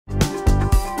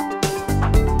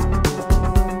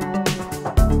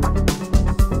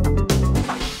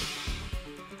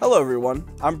Hello everyone,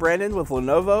 I'm Brandon with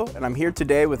Lenovo and I'm here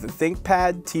today with the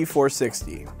ThinkPad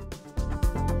T460.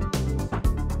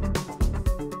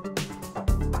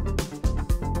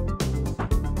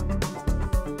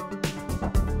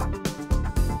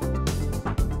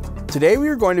 Today we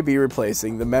are going to be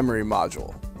replacing the memory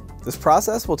module. This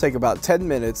process will take about 10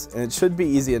 minutes and it should be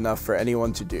easy enough for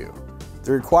anyone to do.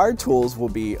 The required tools will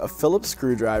be a Phillips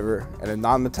screwdriver and a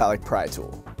non-metallic pry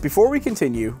tool. Before we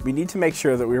continue, we need to make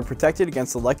sure that we are protected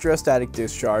against electrostatic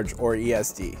discharge or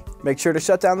ESD. Make sure to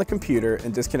shut down the computer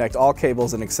and disconnect all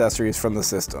cables and accessories from the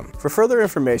system. For further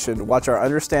information, watch our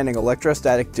Understanding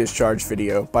Electrostatic Discharge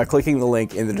video by clicking the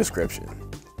link in the description.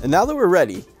 And now that we're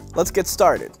ready, let's get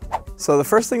started. So the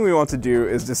first thing we want to do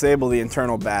is disable the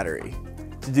internal battery.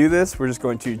 To do this, we're just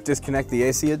going to disconnect the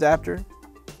AC adapter,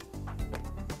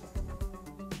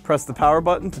 press the power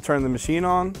button to turn the machine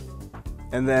on,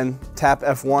 and then tap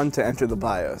F1 to enter the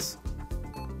BIOS.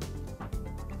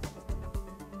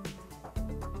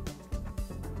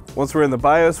 Once we're in the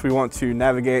BIOS, we want to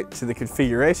navigate to the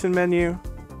configuration menu,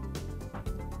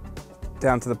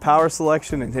 down to the power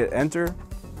selection and hit enter,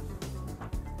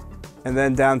 and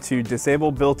then down to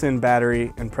disable built-in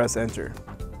battery and press enter.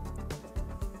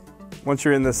 Once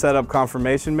you're in the setup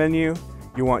confirmation menu,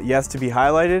 you want yes to be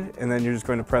highlighted, and then you're just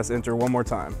going to press enter one more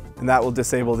time, and that will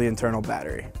disable the internal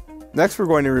battery. Next, we're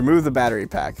going to remove the battery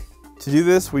pack. To do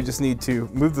this, we just need to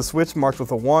move the switch marked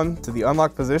with a 1 to the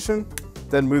unlock position,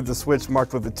 then move the switch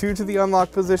marked with a 2 to the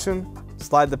unlock position,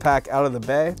 slide the pack out of the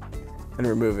bay, and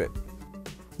remove it.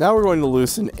 Now we're going to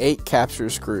loosen 8 capture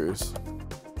screws.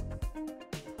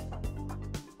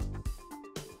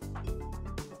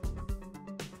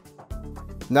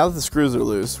 Now that the screws are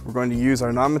loose, we're going to use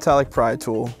our non-metallic pry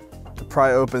tool to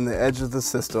pry open the edge of the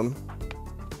system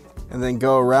and then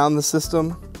go around the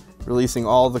system, releasing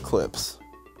all the clips.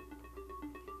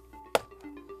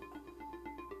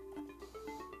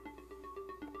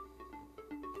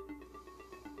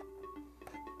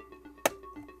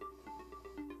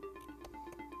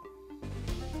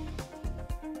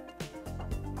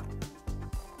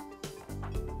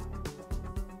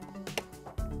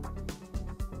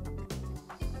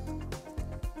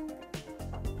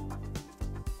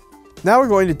 Now we're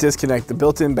going to disconnect the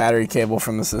built-in battery cable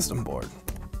from the system board.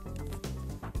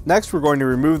 Next, we're going to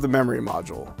remove the memory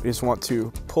module. We just want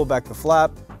to pull back the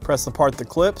flap, press apart the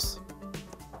clips,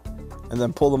 and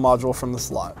then pull the module from the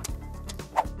slot.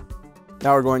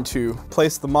 Now we're going to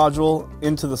place the module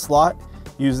into the slot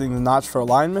using the notch for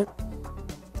alignment,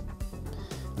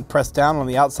 and press down on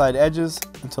the outside edges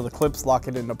until the clips lock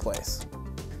it into place.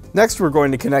 Next, we're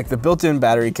going to connect the built-in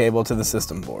battery cable to the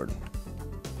system board.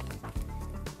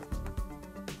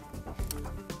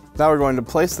 Now we're going to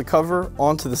place the cover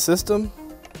onto the system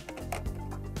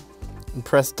and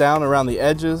press down around the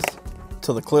edges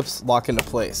until the clips lock into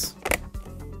place.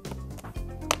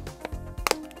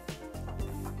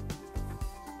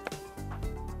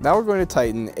 Now we're going to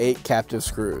tighten 8 captive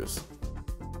screws.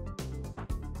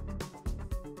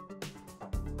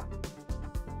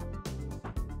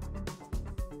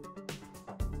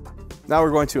 Now we're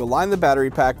going to align the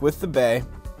battery pack with the bay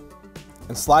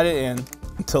and slide it in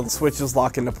until the switches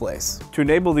lock into place. To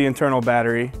enable the internal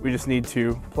battery, we just need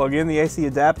to plug in the AC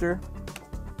adapter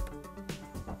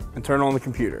and turn on the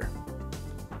computer.